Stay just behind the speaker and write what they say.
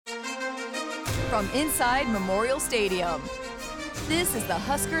from inside Memorial Stadium. This is the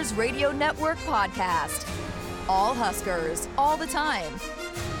Huskers Radio Network podcast. All Huskers, all the time.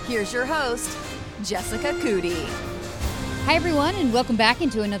 Here's your host, Jessica Cootie. Hi, everyone, and welcome back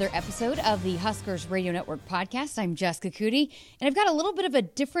into another episode of the Huskers Radio Network podcast. I'm Jessica Cootie, and I've got a little bit of a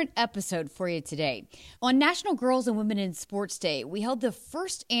different episode for you today. On National Girls and Women in Sports Day, we held the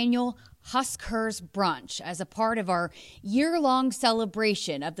first annual Huskers Brunch as a part of our year-long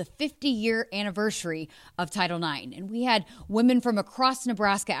celebration of the 50-year anniversary of Title IX. And we had women from across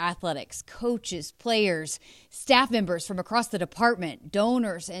Nebraska athletics, coaches, players, staff members from across the department,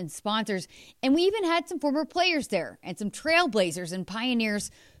 donors and sponsors. And we even had some former players there and some trailblazers and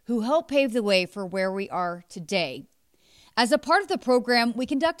pioneers who helped pave the way for where we are today. As a part of the program, we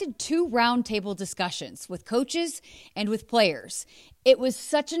conducted 2 roundtable discussions with coaches and with players. It was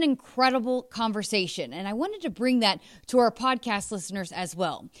such an incredible conversation, and I wanted to bring that to our podcast listeners as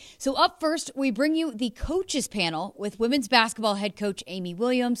well. So up first, we bring you the coaches panel with women's basketball head coach Amy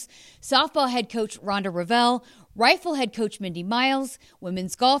Williams, softball head coach Rhonda Ravel, rifle head coach Mindy Miles,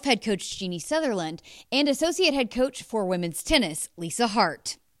 women's golf head coach Jeannie Sutherland, and associate head coach for women's tennis, Lisa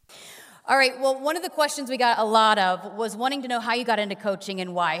Hart. All right, well, one of the questions we got a lot of was wanting to know how you got into coaching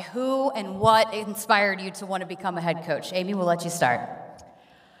and why. Who and what inspired you to want to become a head coach? Amy, we'll let you start.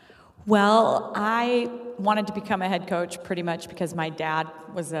 Well, I wanted to become a head coach pretty much because my dad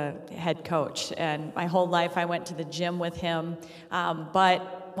was a head coach, and my whole life I went to the gym with him.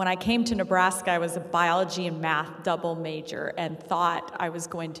 But when I came to Nebraska, I was a biology and math double major and thought I was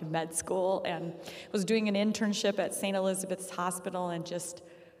going to med school and was doing an internship at St. Elizabeth's Hospital and just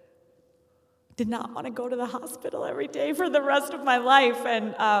did not want to go to the hospital every day for the rest of my life.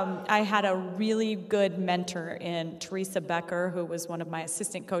 And I had a really good mentor in Teresa Becker, who was one of my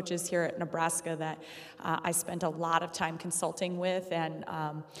assistant coaches here at Nebraska that I spent a lot of time consulting with. And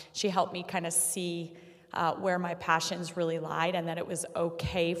she helped me kind of see where my passions really lied, and that it was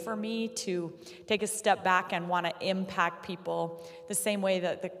okay for me to take a step back and want to impact people the same way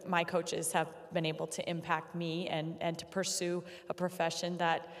that my coaches have been able to impact me, and to pursue a profession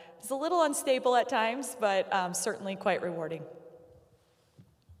that is a little unstable at times, but certainly quite rewarding.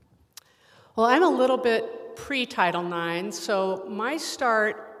 Well, I'm a little bit pre-Title IX, so my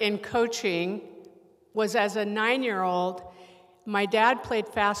start in coaching was as a 9-year-old. My dad played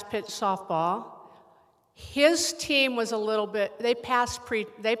fast pitch softball. His team was a little bit, they passed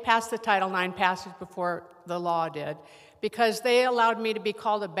the Title IX passage before the law did, because they allowed me to be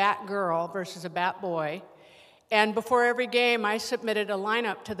called a bat girl versus a bat boy. And before every game, I submitted a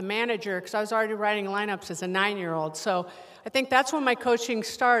lineup to the manager because I was already writing lineups as a 9-year-old. So I think that's when my coaching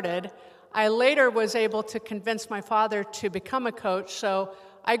started. I later was able to convince my father to become a coach, so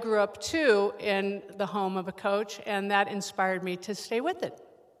I grew up too in the home of a coach, and that inspired me to stay with it.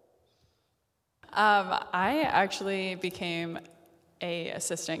 I actually became an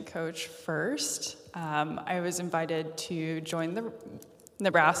assistant coach first. I was invited to join the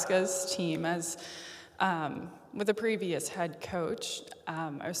Nebraska's team as with a previous head coach.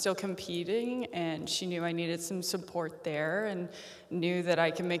 I was still competing, and she knew I needed some support there and knew that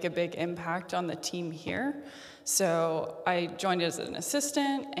I could make a big impact on the team here. So I joined as an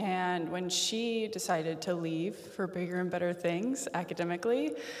assistant, and when she decided to leave for bigger and better things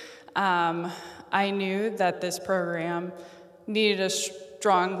academically, I knew that this program needed a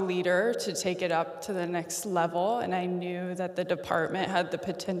strong leader to take it up to the next level, and I knew that the department had the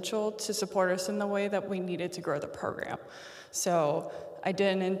potential to support us in the way that we needed to grow the program. So I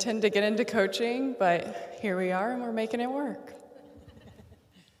didn't intend to get into coaching, but here we are, and we're making it work.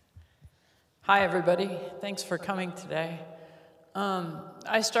 Hi, everybody. Thanks for coming today.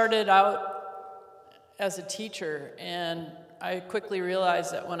 I started out as a teacher, and I quickly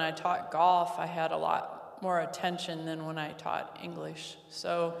realized that when I taught golf, I had a lot more attention than when I taught English.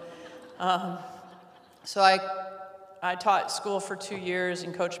 So I taught school for 2 years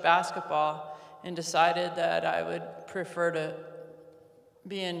and coached basketball, and decided that I would prefer to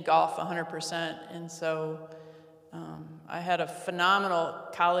be in golf 100%. And so I had a phenomenal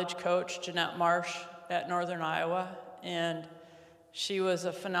college coach, Jeanette Marsh, at Northern Iowa, and she was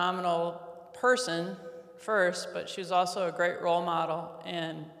a phenomenal person first, but she was also a great role model,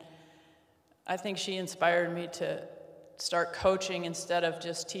 and I think she inspired me to start coaching instead of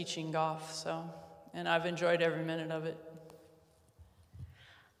just teaching golf. And I've enjoyed every minute of it.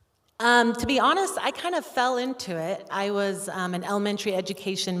 To be honest, I kind of fell into it. I was an elementary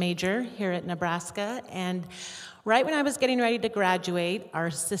education major here at Nebraska, and right when I was getting ready to graduate, our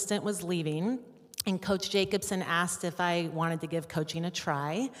assistant was leaving, and Coach Jacobson asked if I wanted to give coaching a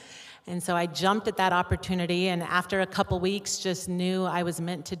try. And so I jumped at that opportunity, and after a couple weeks, just knew I was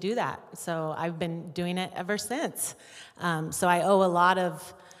meant to do that. So I've been doing it ever since. So I owe a lot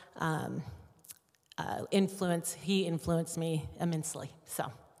of influence. He influenced me immensely.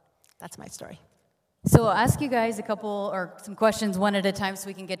 So that's my story. So I'll ask you guys a couple or some questions one at a time so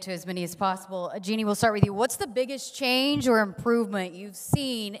we can get to as many as possible. Jeannie, we'll start with you. What's the biggest change or improvement you've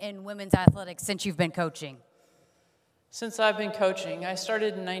seen in women's athletics since you've been coaching? Since I've been coaching, I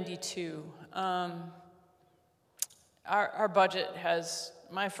started in '92. Our budget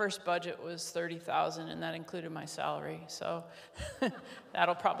my first budget was $30,000, and that included my salary. So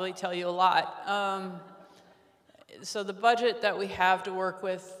that'll probably tell you a lot. So the budget that we have to work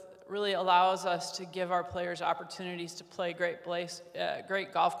with really allows us to give our players opportunities to play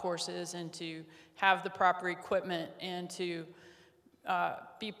great golf courses and to have the proper equipment and to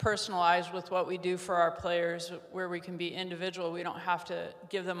be personalized with what we do for our players, where we can be individual. We don't have to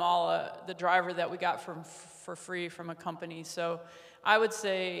give them all the driver that we got for free from a company. So I would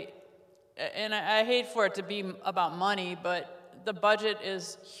say, and I hate for it to be about money, but the budget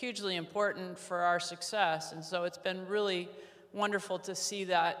is hugely important for our success. And so it's been really wonderful to see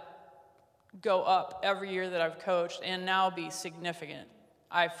that go up every year that I've coached and now be significant.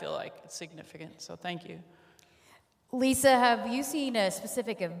 I feel like it's significant, so thank you. Lisa, have you seen a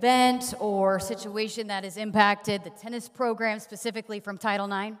specific event or situation that has impacted the tennis program specifically from Title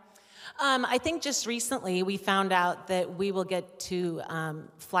IX? I think just recently we found out that we will get to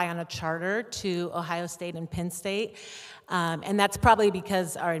fly on a charter to Ohio State and Penn State. And that's probably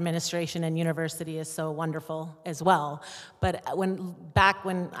because our administration and university is so wonderful as well. But back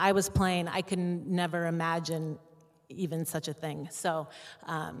when I was playing, I could never imagine even such a thing. So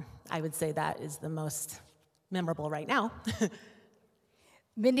I would say that is the most memorable right now.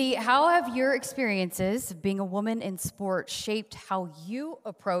 Mindy, how have your experiences of being a woman in sport shaped how you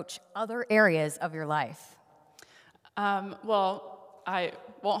approach other areas of your life? Well, I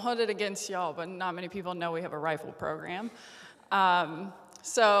won't hold it against y'all, but not many people know we have a rifle program.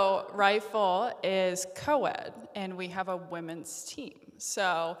 So rifle is co-ed, and we have a women's team.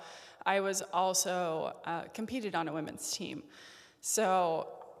 So I was also competed on a women's team. So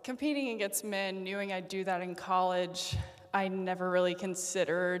competing against men, knowing I'd do that in college, I never really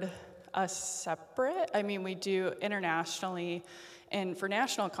considered us separate. I mean, we do internationally and for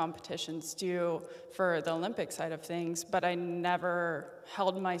national competitions, do for the Olympic side of things, but I never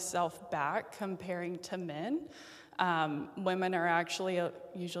held myself back comparing to men. Women are actually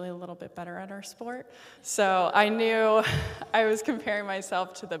usually a little bit better at our sport. So I knew I was comparing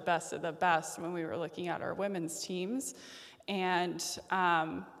myself to the best of the best when we were looking at our women's teams. And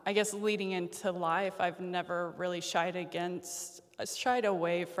I guess leading into life, I've never really shied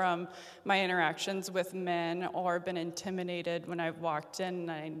away from my interactions with men or been intimidated when I've walked in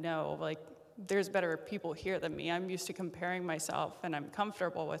and I know, like, there's better people here than me. I'm used to comparing myself, and I'm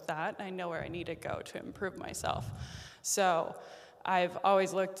comfortable with that. I know where I need to go to improve myself. So I've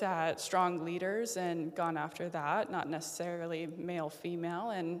always looked at strong leaders and gone after that, not necessarily male, female,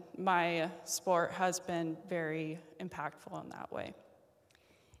 and my sport has been very impactful in that way.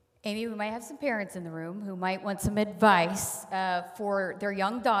 Amy, we might have some parents in the room who might want some advice for their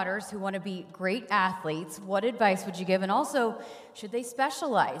young daughters who want to be great athletes. What advice would you give? And also, should they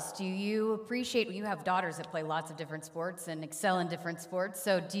specialize? Do you appreciate, you have daughters that play lots of different sports and excel in different sports,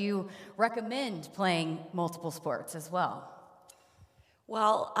 so do you recommend playing multiple sports as well?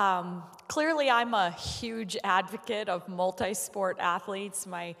 Well, clearly I'm a huge advocate of multi-sport athletes.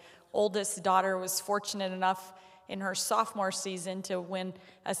 My oldest daughter was fortunate enough in her sophomore season to win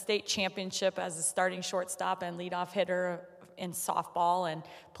a state championship as a starting shortstop and leadoff hitter in softball, and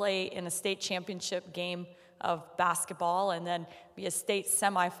play in a state championship game of basketball, and then be a state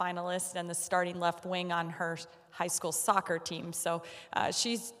semifinalist and the starting left wing on her high school soccer team. So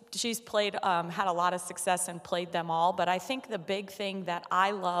she's played, had a lot of success and played them all. But I think the big thing that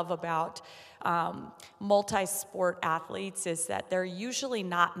I love about multi-sport athletes is that they're usually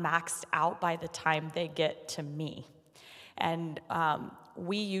not maxed out by the time they get to me. And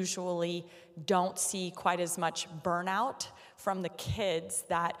we usually don't see quite as much burnout from the kids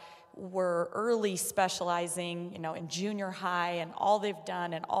that were early specializing, in junior high, and all they've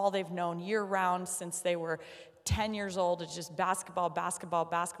done and all they've known year-round since they were 10 years old is just basketball, basketball,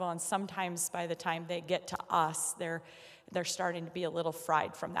 basketball, and sometimes by the time they get to us, they're starting to be a little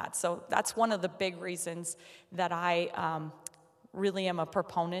fried from that. So that's one of the big reasons that I really am a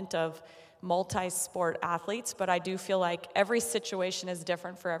proponent of multi-sport athletes, but I do feel like every situation is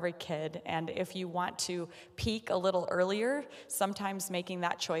different for every kid. And if you want to peak a little earlier, sometimes making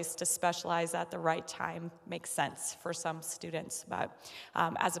that choice to specialize at the right time makes sense for some students. But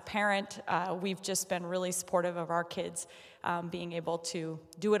as a parent, we've just been really supportive of our kids being able to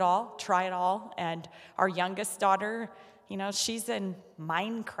do it all, try it all. And our youngest daughter, she's in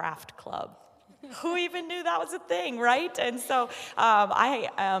Minecraft Club. Who even knew that was a thing, right? And so I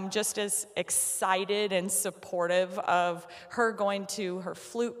am just as excited and supportive of her going to her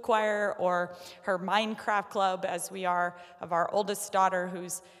flute choir or her Minecraft club as we are of our oldest daughter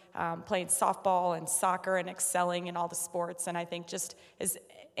who's playing softball and soccer and excelling in all the sports. And I think just as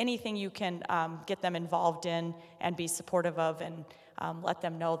anything you can get them involved in and be supportive of and let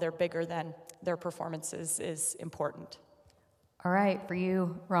them know they're bigger than their performances is important. All right, for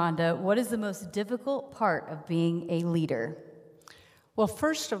you, Rhonda, what is the most difficult part of being a leader? Well,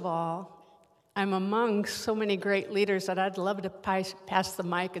 first of all, I'm among so many great leaders that I'd love to pass the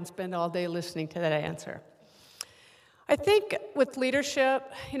mic and spend all day listening to that answer. I think with leadership,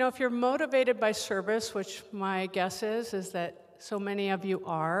 if you're motivated by service, which my guess is that so many of you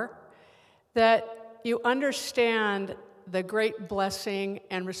are, that you understand the great blessing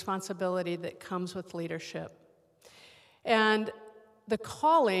and responsibility that comes with leadership. And the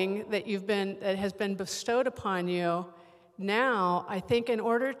calling that has been bestowed upon you now, I think in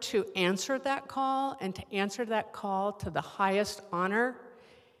order to answer that call and to answer that call to the highest honor,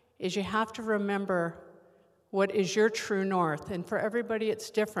 is you have to remember what is your true north. And for everybody, it's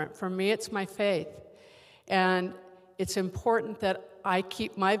different. For me, it's my faith. And it's important that I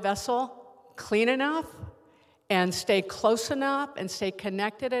keep my vessel clean enough and stay close enough and stay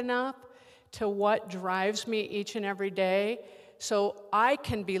connected enough to what drives me each and every day so I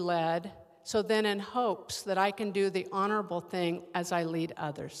can be led, so then in hopes that I can do the honorable thing as I lead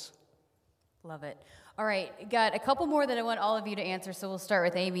others. Love it. All right, got a couple more that I want all of you to answer, so we'll start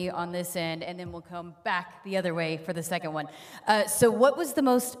with Amy on this end, and then we'll come back the other way for the second one. So what was the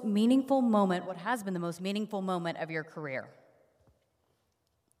most meaningful moment, what has been the most meaningful moment of your career?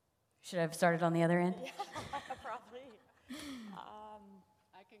 Should I have started on the other end? Yeah, probably.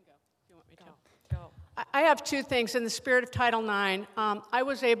 I can go. Do you want me to? Go. I have two things. In the spirit of Title IX,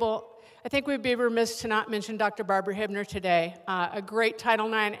 I think we'd be remiss to not mention Dr. Barbara Hibner today, a great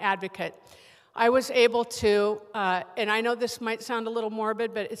Title IX advocate. I was able to, and I know this might sound a little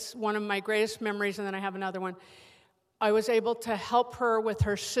morbid, but it's one of my greatest memories, and then I have another one. I was able to help her with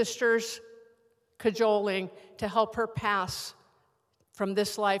her sister's cajoling to help her pass from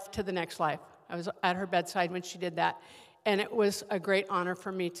this life to the next life. I was at her bedside when she did that. And it was a great honor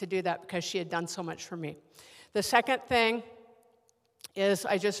for me to do that because she had done so much for me. The second thing is,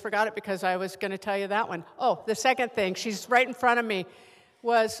 I just forgot it because I was going to tell you that one. Oh, the second thing, she's right in front of me,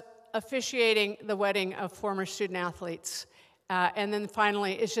 was officiating the wedding of former student athletes. And then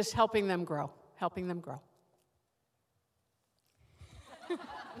finally, is just helping them grow.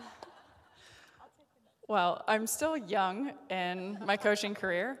 Well, I'm still young in my coaching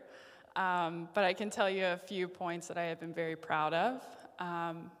career, but I can tell you a few points that I have been very proud of.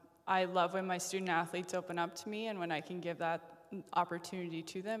 I love when my student athletes open up to me and when I can give that opportunity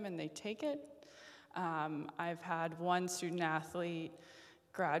to them and they take it. I've had one student athlete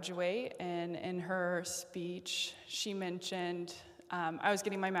graduate, and in her speech, she mentioned, I was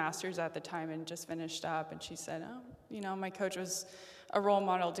getting my master's at the time and just finished up, and she said, my coach was a role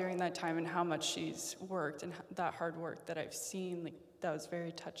model during that time and how much she's worked and that hard work that I've seen, that was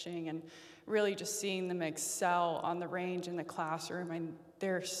very touching, and really just seeing them excel on the range in the classroom. And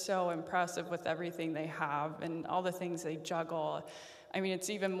they're so impressive with everything they have and all the things they juggle. I mean, it's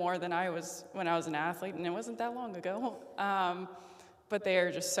even more than I was when I was an athlete, and it wasn't that long ago. But they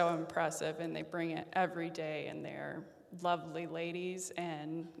are just so impressive, and they bring it every day, and they're lovely ladies,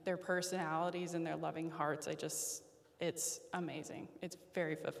 and their personalities and their loving hearts, it's amazing. It's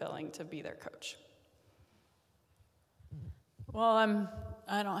very fulfilling to be their coach. Well,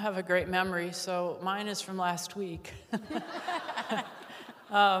 I don't have a great memory, so mine is from last week.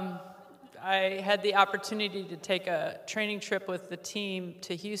 I had the opportunity to take a training trip with the team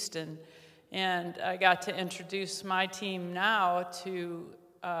to Houston, and I got to introduce my team now to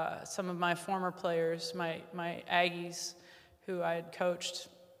some of my former players, my Aggies, who I had coached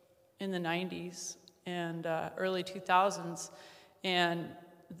in the 90s and early 2000s, and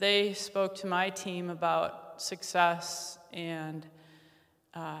they spoke to my team about success and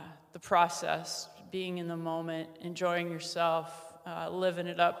the process, being in the moment, enjoying yourself, living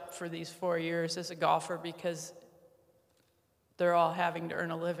it up for these 4 years as a golfer, because they're all having to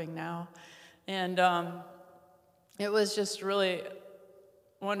earn a living now. And it was just really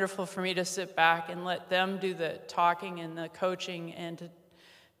wonderful for me to sit back and let them do the talking and the coaching, and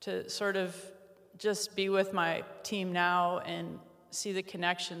to sort of just be with my team now and see the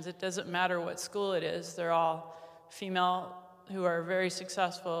connections. It doesn't matter what school it is. They're all female who are very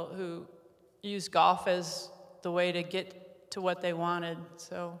successful, who use golf as the way to get to what they wanted.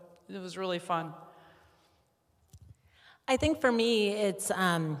 So it was really fun. I think for me, it's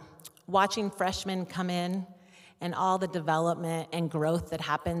watching freshmen come in and all the development and growth that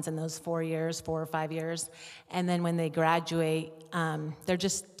happens in those 4 or 5 years. And then when they graduate, they're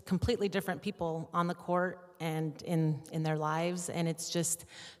just completely different people on the court and in their lives. And it's just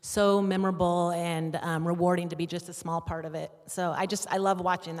so memorable and rewarding to be just a small part of it. So I love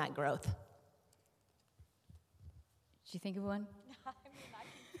watching that growth. Did you think of one?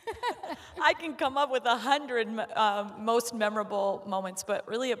 I can come up with 100 most memorable moments, but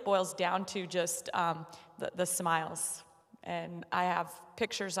really it boils down to just the smiles. And I have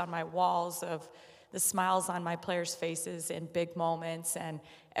pictures on my walls of the smiles on my players' faces in big moments, and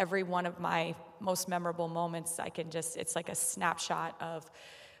every one of my most memorable moments, it's like a snapshot of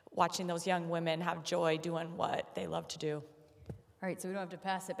watching those young women have joy doing what they love to do. All right, so we don't have to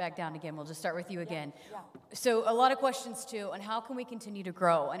pass it back down again. We'll just start with you again. Yeah. So a lot of questions, too, on how can we continue to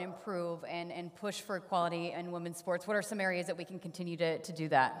grow and improve and push for equality in women's sports? What are some areas that we can continue to do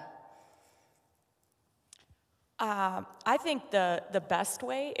that? I think the best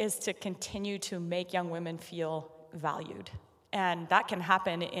way is to continue to make young women feel valued. And that can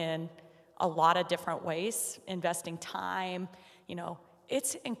happen in a lot of different ways. Investing time,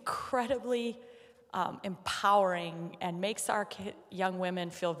 it's incredibly empowering and makes our young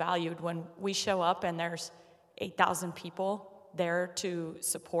women feel valued when we show up and there's 8,000 people there to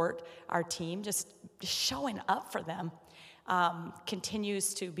support our team. Just showing up for them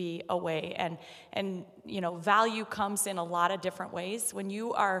continues to be a way. And value comes in a lot of different ways. When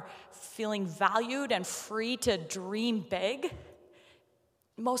you are feeling valued and free to dream big,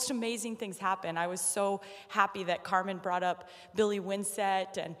 most amazing things happen. I was so happy that Carmen brought up Billy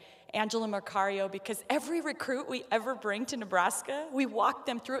Winsett and Angela Macario, because every recruit we ever bring to Nebraska, we walk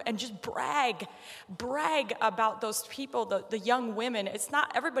them through and just brag about those people, the young women. It's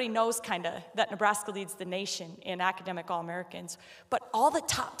not, everybody knows kind of that Nebraska leads the nation in academic All-Americans, but all the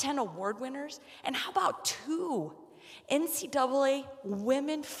top 10 award winners, and how about 2 NCAA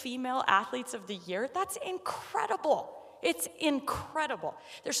Women Female Athletes of the Year? That's incredible. It's incredible.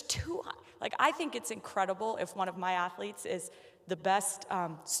 There's 2, I think it's incredible if one of my athletes is the best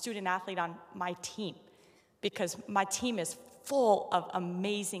student athlete on my team, because my team is full of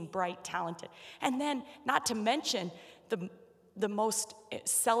amazing, bright, talented. And then, not to mention, the most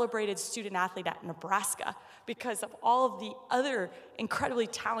celebrated student athlete at Nebraska, because of all of the other incredibly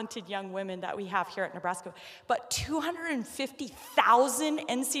talented young women that we have here at Nebraska. But 250,000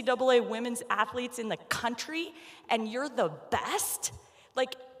 NCAA women's athletes in the country, and you're the best?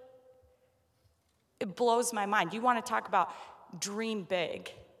 It blows my mind. You want to talk about dream big.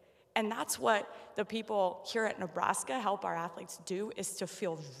 And that's what the people here at Nebraska help our athletes do, is to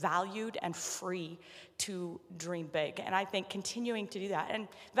feel valued and free to dream big. And I think continuing to do that. And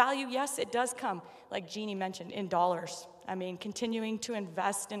value, yes, it does come, like Jeannie mentioned, in dollars. I mean, continuing to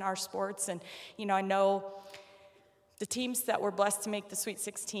invest in our sports. And, I know the teams that were blessed to make the Sweet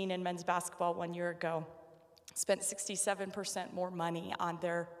 16 in men's basketball 1 year ago spent 67% more money on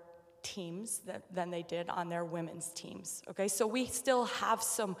their teams than they did on their women's teams. Okay, so we still have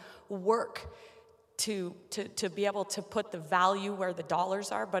some work to be able to put the value where the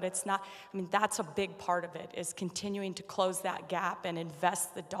dollars are, but it's not, that's a big part of it, is continuing to close that gap and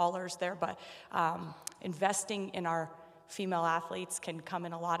invest the dollars there. But investing in our female athletes can come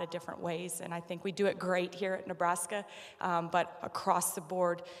in a lot of different ways, and I think we do it great here at Nebraska, but across the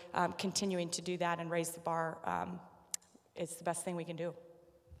board, continuing to do that and raise the bar is the best thing we can do.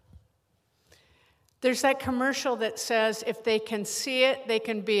 There's that commercial that says, if they can see it, they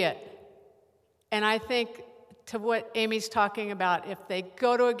can be it. And I think to what Amy's talking about, if they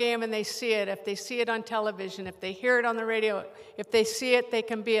go to a game and they see it, if they see it on television, if they hear it on the radio, if they see it, they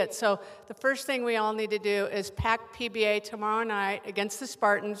can be it. So the first thing we all need to do is pack PBA tomorrow night against the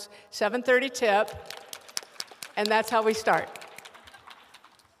Spartans, 7:30 tip, and that's how we start.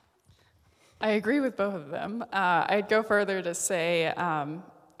 I agree with both of them. I'd go further to say,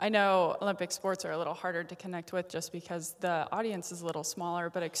 I know Olympic sports are a little harder to connect with just because the audience is a little smaller,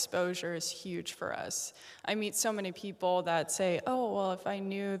 but exposure is huge for us. I meet so many people that say, oh, well, if I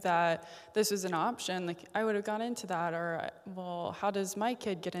knew that this was an option, I would have gone into that, or, well, how does my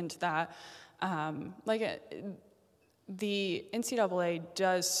kid get into that? the NCAA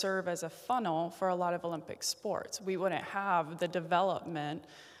does serve as a funnel for a lot of Olympic sports. We wouldn't have the development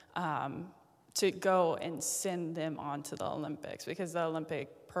to go and send them on to the Olympics, because the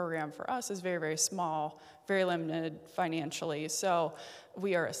Olympic program for us is very, very small, very limited financially. So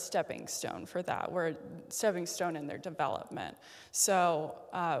we are a stepping stone for that. We're a stepping stone in their development. So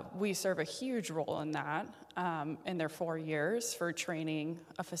we serve a huge role in that in their 4 years for training,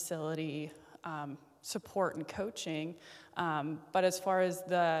 a facility, support and coaching. But as far as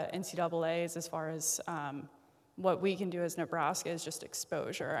the NCAAs, as far as what we can do as Nebraska is just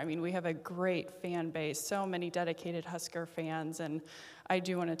exposure. I mean, we have a great fan base, so many dedicated Husker fans, and I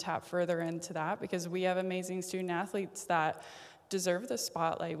do want to tap further into that because we have amazing student athletes that deserve the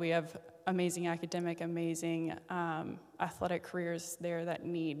spotlight. We have amazing academic, amazing athletic careers there that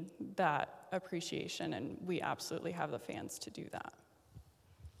need that appreciation, and we absolutely have the fans to do that.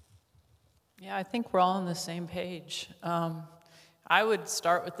 Yeah, I think we're all on the same page. I would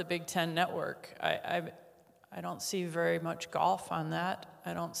start with the Big Ten Network. I don't see very much golf on that.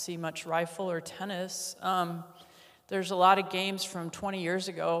 I don't see much rifle or tennis. There's a lot of games from 20 years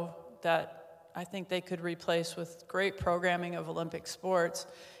ago that I think they could replace with great programming of Olympic sports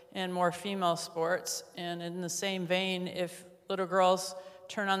and more female sports. And in the same vein, if little girls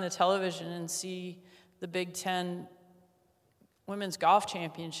turn on the television and see the Big Ten Women's Golf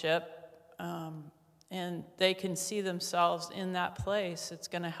Championship, and they can see themselves in that place, it's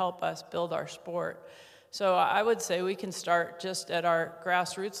going to help us build our sport. So I would say we can start just at our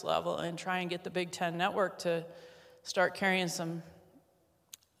grassroots level and try and get the Big Ten Network to start carrying some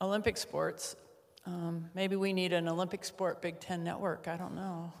Olympic sports. Maybe we need an Olympic sport Big Ten Network. I don't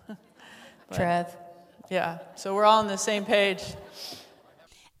know. Trev. Yeah, so we're all on the same page.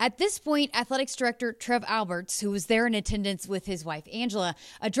 At this point, athletics director Trev Alberts, who was there in attendance with his wife Angela,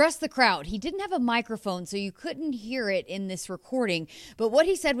 addressed the crowd. He didn't have a microphone, so you couldn't hear it in this recording. But what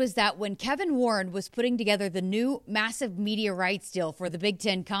he said was that when Kevin Warren was putting together the new massive media rights deal for the Big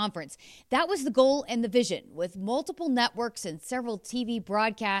Ten Conference, that was the goal and the vision. With multiple networks and several TV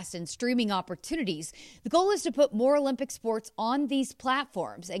broadcast and streaming opportunities, the goal is to put more Olympic sports on these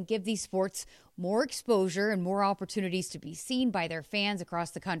platforms and give these sports more exposure and more opportunities to be seen by their fans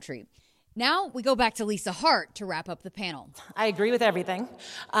across the country. Now we go back to Lisa Hart to wrap up the panel. I agree with everything.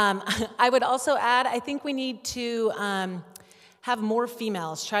 I would also add, I think we need to have more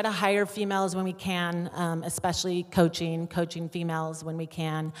females, try to hire females when we can, especially coaching females when we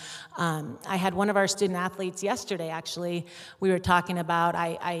can. I had one of our student athletes yesterday, actually, we were talking about,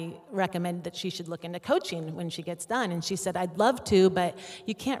 I recommend that she should look into coaching when she gets done. And she said, I'd love to, but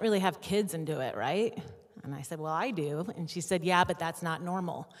you can't really have kids and do it, right? And I said, well, I do. And she said, yeah, but that's not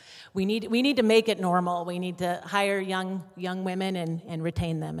normal. We need to make it normal. We need to hire young women and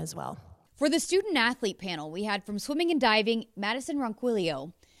retain them as well. For the student-athlete panel, we had from swimming and diving, Madison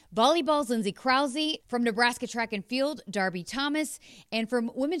Ronquillo, volleyball's Lindsay Krause, from Nebraska track and field, Darby Thomas, and from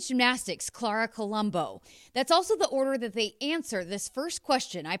women's gymnastics, Clara Colombo. That's also the order that they answer this first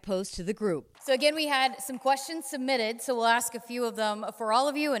question I posed to the group. So again, we had some questions submitted, so we'll ask a few of them for all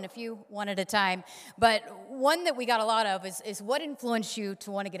of you and a few one at a time. But one that we got a lot of is what influenced you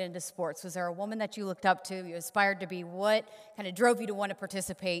to want to get into sports? Was there a woman that you looked up to, you aspired to be? What kind of drove you to want to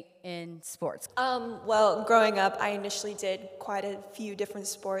participate in sports? Well, growing up, I initially did quite a few different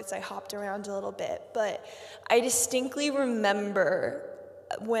sports. I hopped around a little bit, but I distinctly remember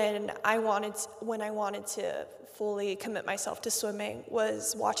when I wanted to fully commit myself to swimming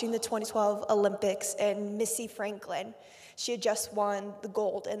was watching the 2012 Olympics and Missy Franklin. She had just won the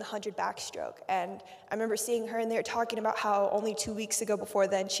gold in the 100 backstroke, and I remember seeing her, and they were talking about how only 2 weeks ago before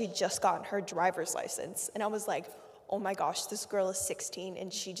then she'd just gotten her driver's license, and I was like, oh my gosh, this girl is 16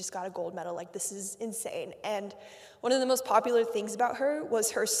 and she just got a gold medal. Like, this is insane. And one of the most popular things about her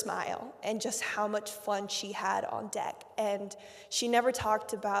was her smile and just how much fun she had on deck. And she never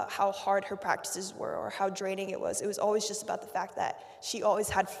talked about how hard her practices were or how draining it was. It was always just about the fact that she always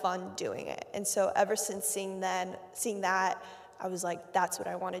had fun doing it. And so ever since seeing that, I was like, that's what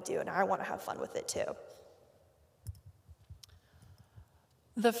I want to do, and I want to have fun with it too.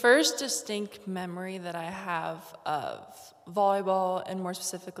 The first distinct memory that I have of volleyball, and more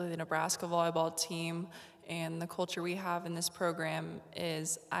specifically the Nebraska volleyball team and the culture we have in this program,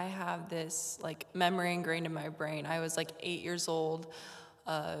 is I have this memory ingrained in my brain. I was 8 years old.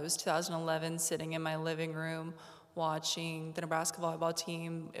 It was 2011, sitting in my living room watching the Nebraska volleyball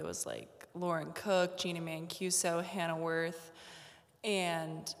team. It was Lauren Cook, Gina Mancuso, Hannah Worth,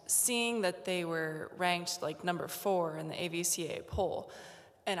 and seeing that they were ranked number 4 in the AVCA poll.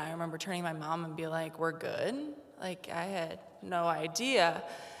 And I remember turning to my mom and be like, we're good? I had no idea.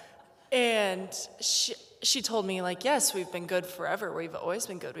 And she told me, like, yes, we've been good forever. We've always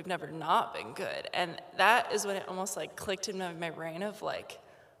been good. We've never not been good. And that is when it almost, like, clicked in my brain of, like,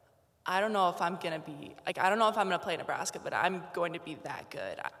 I don't know if I'm going to be, like, I don't know if I'm going to play Nebraska, but I'm going to be that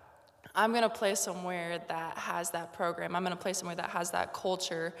good. I'm going to play somewhere that has that program. I'm going to play somewhere that has that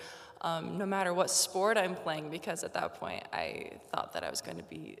culture, no matter what sport I'm playing, because at that point I thought that I was going to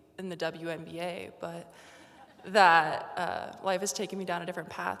be in the WNBA, but that life has taken me down a different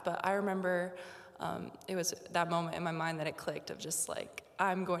path. But I remember it was that moment in my mind that it clicked of just like,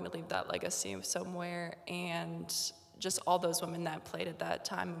 I'm going to leave that legacy somewhere. And just all those women that played at that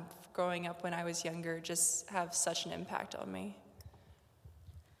time of growing up when I was younger just have such an impact on me.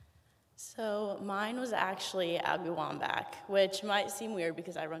 So mine was actually Abby Wambach, which might seem weird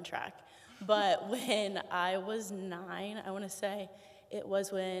because I run track. But when I was 9, I want to say, it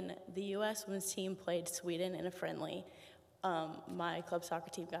was when the U.S. women's team played Sweden in a friendly. My club soccer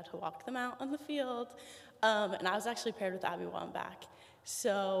team got to walk them out on the field, and I was actually paired with Abby Wambach.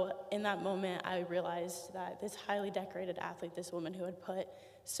 So in that moment, I realized that this highly decorated athlete, this woman who had put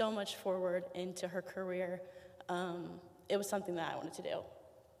so much forward into her career, it was something that I wanted to do.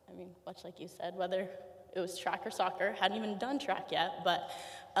 I mean, much like you said, whether it was track or soccer, hadn't even done track yet, but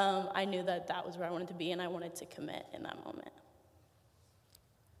I knew that that was where I wanted to be, and I wanted to commit in that moment.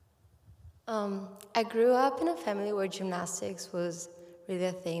 I grew up in a family where gymnastics was really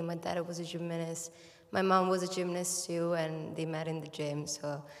a thing. My dad was a gymnast. My mom was a gymnast too, and they met in the gym.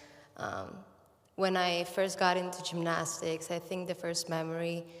 So when I first got into gymnastics, I think the first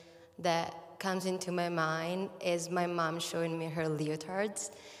memory that comes into my mind is my mom showing me her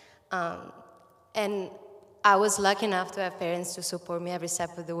leotards. And I was lucky enough to have parents to support me every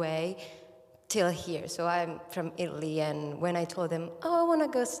step of the way till here. So I'm from Italy, and when I told them, oh, I want to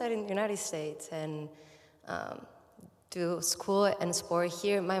go study in the United States and do school and sport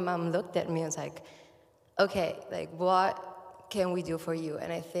here, my mom looked at me and was like, okay, like, what can we do for you?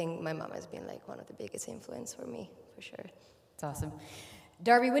 And I think my mom has been like one of the biggest influence for me, for sure. That's awesome.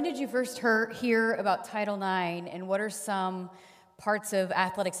 Darby, when did you first hear about Title IX, and what are some parts of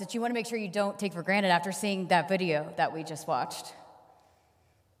athletics that you want to make sure you don't take for granted after seeing that video that we just watched?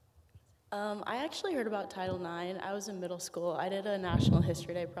 I actually heard about Title IX. I was in middle school. I did a National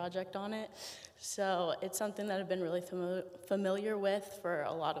History Day project on it, so it's something that I've been really familiar with for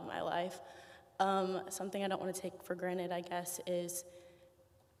a lot of my life. Something I don't want to take for granted, I guess, is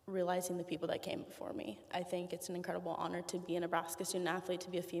realizing the people that came before me. I think it's an incredible honor to be a Nebraska student athlete, to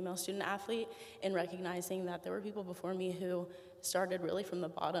be a female student athlete, and recognizing that there were people before me who started really from the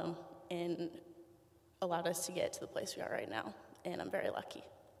bottom and allowed us to get to the place we are right now, and I'm very lucky.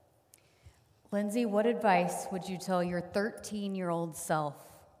 Lindsay, what advice would you tell your 13-year-old self?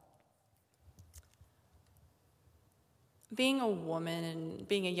 Being a woman and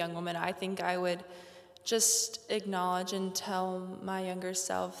being a young woman, I think I would just acknowledge and tell my younger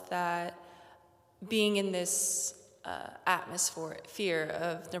self that being in this atmosphere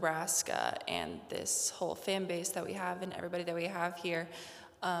of Nebraska and this whole fan base that we have and everybody that we have here,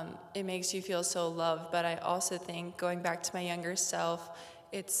 it makes you feel so loved. But I also think, going back to my younger self,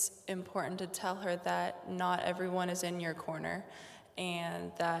 it's important to tell her that not everyone is in your corner, and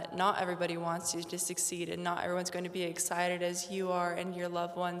that not everybody wants you to succeed, and not everyone's going to be excited as you are and your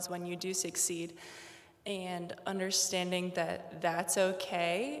loved ones when you do succeed. And understanding that that's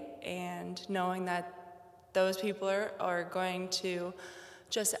okay, and knowing that those people are going to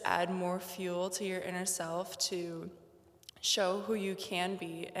just add more fuel to your inner self to show who you can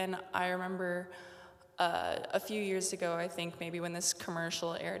be. And I remember a few years ago, I think maybe when this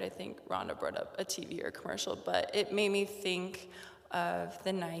commercial aired, I think Rhonda brought up a TV or commercial, but it made me think of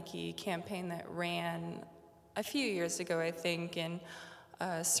the Nike campaign that ran a few years ago, I think, and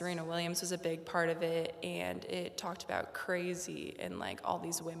Serena Williams was a big part of it, and it talked about crazy, and like all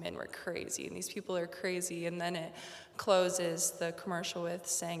these women were crazy, and these people are crazy, and then it closes the commercial with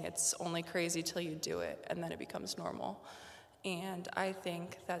saying it's only crazy till you do it, and then it becomes normal. And I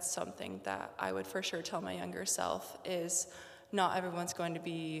think that's something that I would for sure tell my younger self is not everyone's going to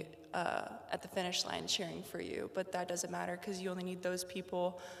be at the finish line cheering for you, but that doesn't matter because you only need those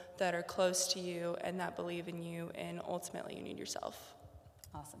people that are close to you and that believe in you, and ultimately you need yourself.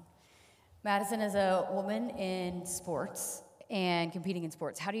 Awesome. Madison, as a woman in sports and competing in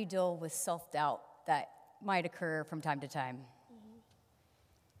sports, how do you deal with self-doubt that might occur from time to time?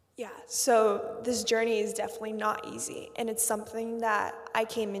 Yeah, so this journey is definitely not easy, and it's something that I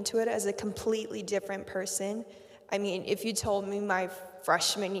came into it as a completely different person I mean, if you told me my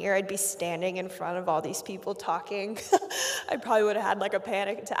freshman year I'd be standing in front of all these people talking, I probably would have had like a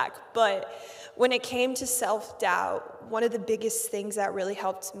panic attack. But when it came to self-doubt, one of the biggest things that really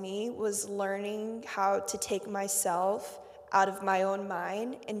helped me was learning how to take myself out of my own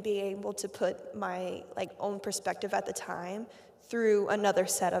mind and be able to put my own perspective at the time through another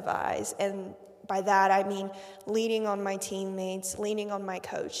set of eyes. And by that I mean leaning on my teammates, leaning on my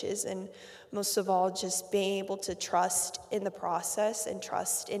coaches, and most of all just being able to trust in the process and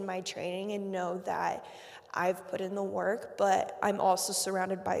trust in my training and know that I've put in the work, but I'm also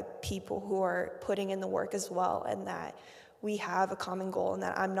surrounded by people who are putting in the work as well, and that we have a common goal and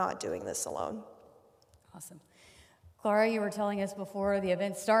that I'm not doing this alone. Awesome. Clara, you were telling us before the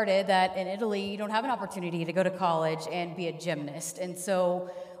event started that in Italy you don't have an opportunity to go to college and be a gymnast. And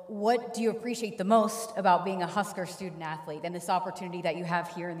so what do you appreciate the most about being a Husker student athlete and this opportunity that you have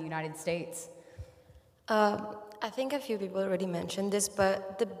here in the United States? I think a few people already mentioned this,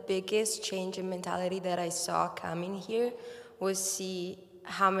 but the biggest change in mentality that I saw coming here was see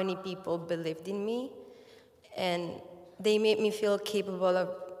how many people believed in me, and they made me feel capable of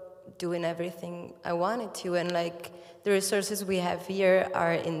doing everything I wanted to. And the resources we have here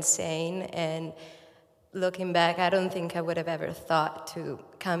are insane, and looking back, I don't think I would have ever thought to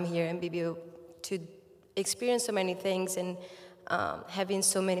come here and be able to experience so many things, and having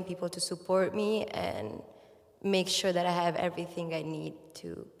so many people to support me and make sure that I have everything I need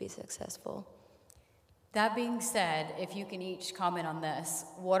to be successful. That being said, if you can each comment on this,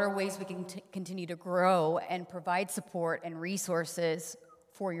 what are ways we can continue to grow and provide support and resources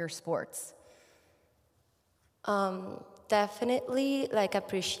for your sports? Definitely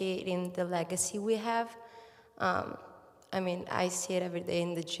appreciating the legacy we have. I see it every day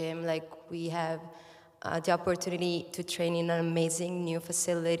in the gym. We have the opportunity to train in an amazing new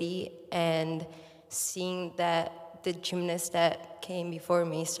facility, and seeing that the gymnasts that came before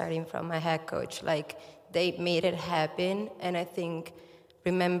me, starting from my head coach, they made it happen. And I think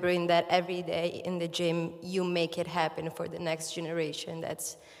remembering that every day in the gym, you make it happen for the next generation,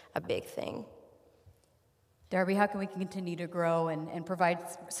 that's a big thing. Darby, how can we continue to grow and provide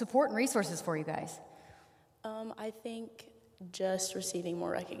support and resources for you guys? I think just receiving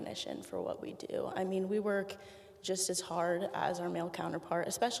more recognition for what we do. I mean, we work just as hard as our male counterpart,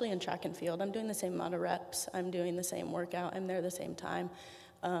 especially in track and field. I'm doing the same amount of reps. I'm doing the same workout. I'm there at the same time.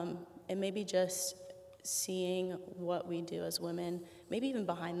 And maybe just seeing what we do as women, maybe even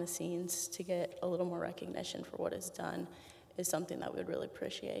behind the scenes, to get a little more recognition for what is done is something that we would really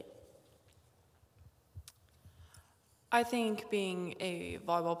appreciate. I think being a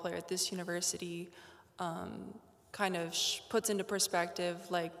volleyball player at this university kind of puts into perspective,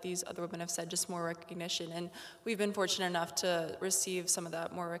 like these other women have said, just more recognition. And we've been fortunate enough to receive some of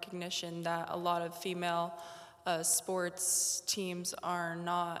that more recognition that a lot of female sports teams are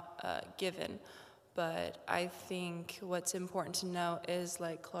not given. But I think what's important to know is,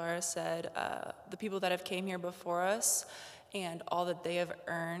 like Clara said, the people that have came here before us and all that they have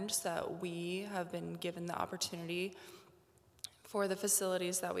earned, so that we have been given the opportunity for the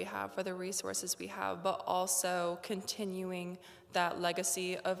facilities that we have, for the resources we have, but also continuing that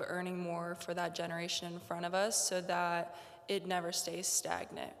legacy of earning more for that generation in front of us so that it never stays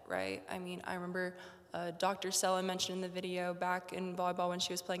stagnant, right? I mean, I remember Dr. Sella mentioned in the video back in volleyball when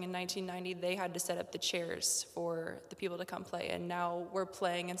she was playing in 1990, they had to set up the chairs for the people to come play, and now we're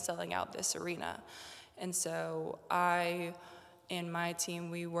playing and selling out this arena. And so I and my team,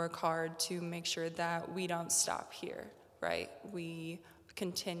 we work hard to make sure that we don't stop here. Right? We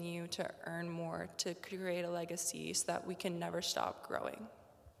continue to earn more, to create a legacy so that we can never stop growing.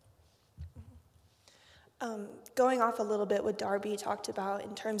 Going off a little bit what Darby talked about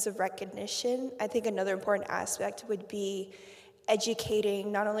in terms of recognition, I think another important aspect would be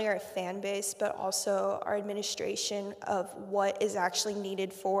educating not only our fan base, but also our administration of what is actually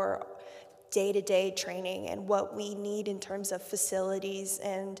needed for day-to-day training and what we need in terms of facilities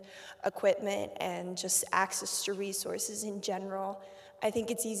and equipment and just access to resources in general. I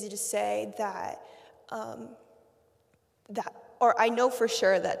think it's easy to say that, or I know for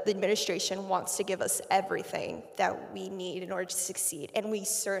sure that the administration wants to give us everything that we need in order to succeed, and we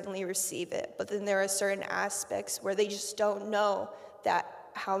certainly receive it. But then there are certain aspects where they just don't know that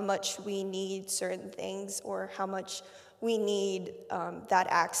how much we need certain things or how much we need that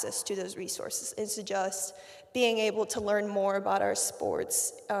access to those resources. And so just being able to learn more about our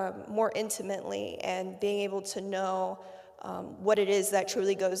sports more intimately and being able to know what it is that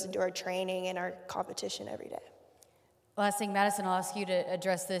truly goes into our training and our competition every day. Last thing, Madison, I'll ask you to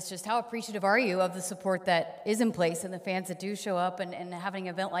address this. Just how appreciative are you of the support that is in place and the fans that do show up and having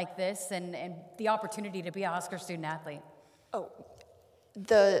an event like this and the opportunity to be a Husker student athlete? Oh,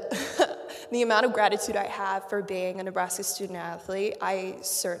 the amount of gratitude I have for being a Nebraska student athlete, I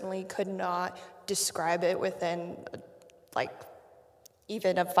certainly could not describe it within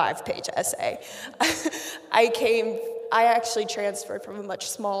even a 5-page essay. I actually transferred from a much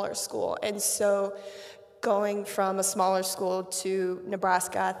smaller school, and so going from a smaller school to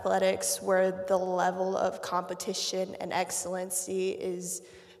Nebraska athletics, where the level of competition and excellency is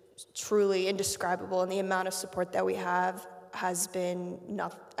truly indescribable, and the amount of support that we have has been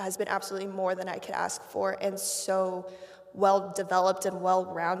absolutely more than I could ask for, and so well developed and well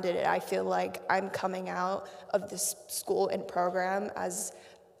rounded. I feel like I'm coming out of this school and program as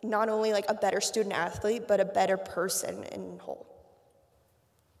not only like a better student athlete, but a better person in whole.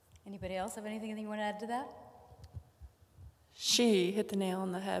 Anybody else have anything you want to add to that? She hit the nail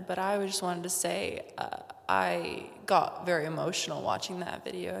on the head, but I just wanted to say I got very emotional watching that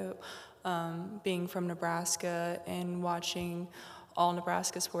video. Being from Nebraska and watching all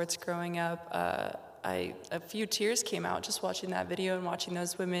Nebraska sports growing up, a few tears came out just watching that video and watching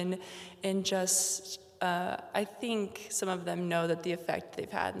those women, and just I think some of them know that the effect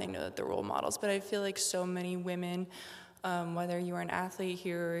they've had and they know that they're role models, but I feel like so many women, whether you're an athlete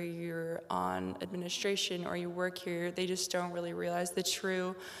here or you're on administration or you work here, they just don't really realize the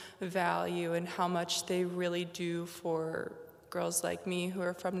true value and how much they really do for girls like me who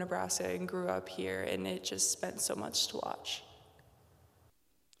are from Nebraska and grew up here, and it just meant so much to watch.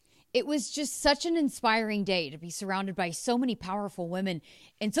 It was just such an inspiring day to be surrounded by so many powerful women,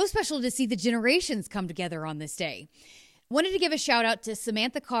 and so special to see the generations come together on this day. Wanted to give a shout out to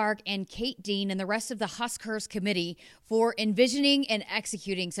Samantha Karg and Kate Dean and the rest of the Huskers committee for envisioning and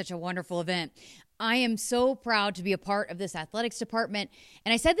executing such a wonderful event. I am so proud to be a part of this athletics department,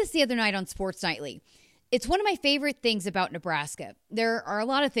 and I said this the other night on Sports Nightly. It's one of my favorite things about Nebraska. There are a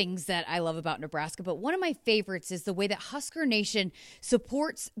lot of things that I love about Nebraska, but one of my favorites is the way that Husker Nation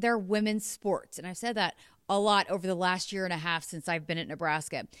supports their women's sports. And I've said that a lot over the last year and a half since I've been at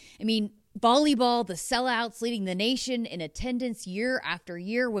Nebraska. I mean, volleyball, the sellouts leading the nation in attendance year after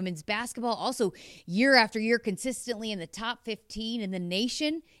year. Women's basketball also year after year consistently in the top 15 in the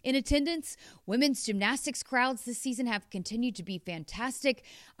nation in attendance. Women's gymnastics crowds this season have continued to be fantastic.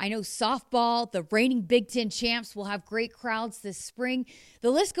 I know softball, the reigning Big Ten champs, will have great crowds this spring.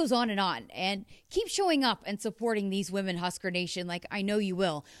 The list goes on. And keep showing up and supporting these women, Husker Nation, like I know you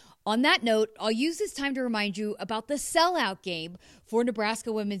will. On that note, I'll use this time to remind you about the sellout game for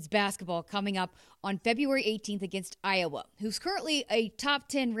Nebraska women's basketball coming up on February 18th against Iowa, who's currently a top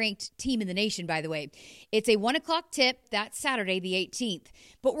 10 ranked team in the nation, by the way. It's a 1 o'clock tip. That's Saturday, the 18th.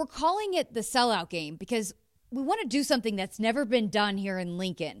 But we're calling it the sellout game because we want to do something that's never been done here in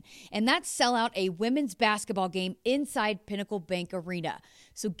Lincoln, and that's sell out a women's basketball game inside Pinnacle Bank Arena.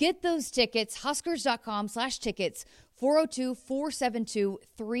 So get those tickets, huskers.com/tickets,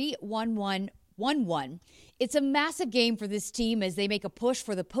 402-472-31111. It's a massive game for this team as they make a push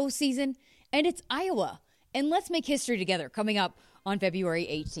for the postseason, and it's Iowa. And let's make history together coming up on February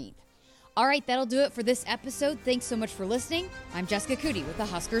 18th. All right, that'll do it for this episode. Thanks so much for listening. I'm Jessica Coody with the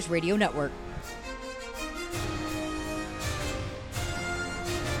Huskers Radio Network.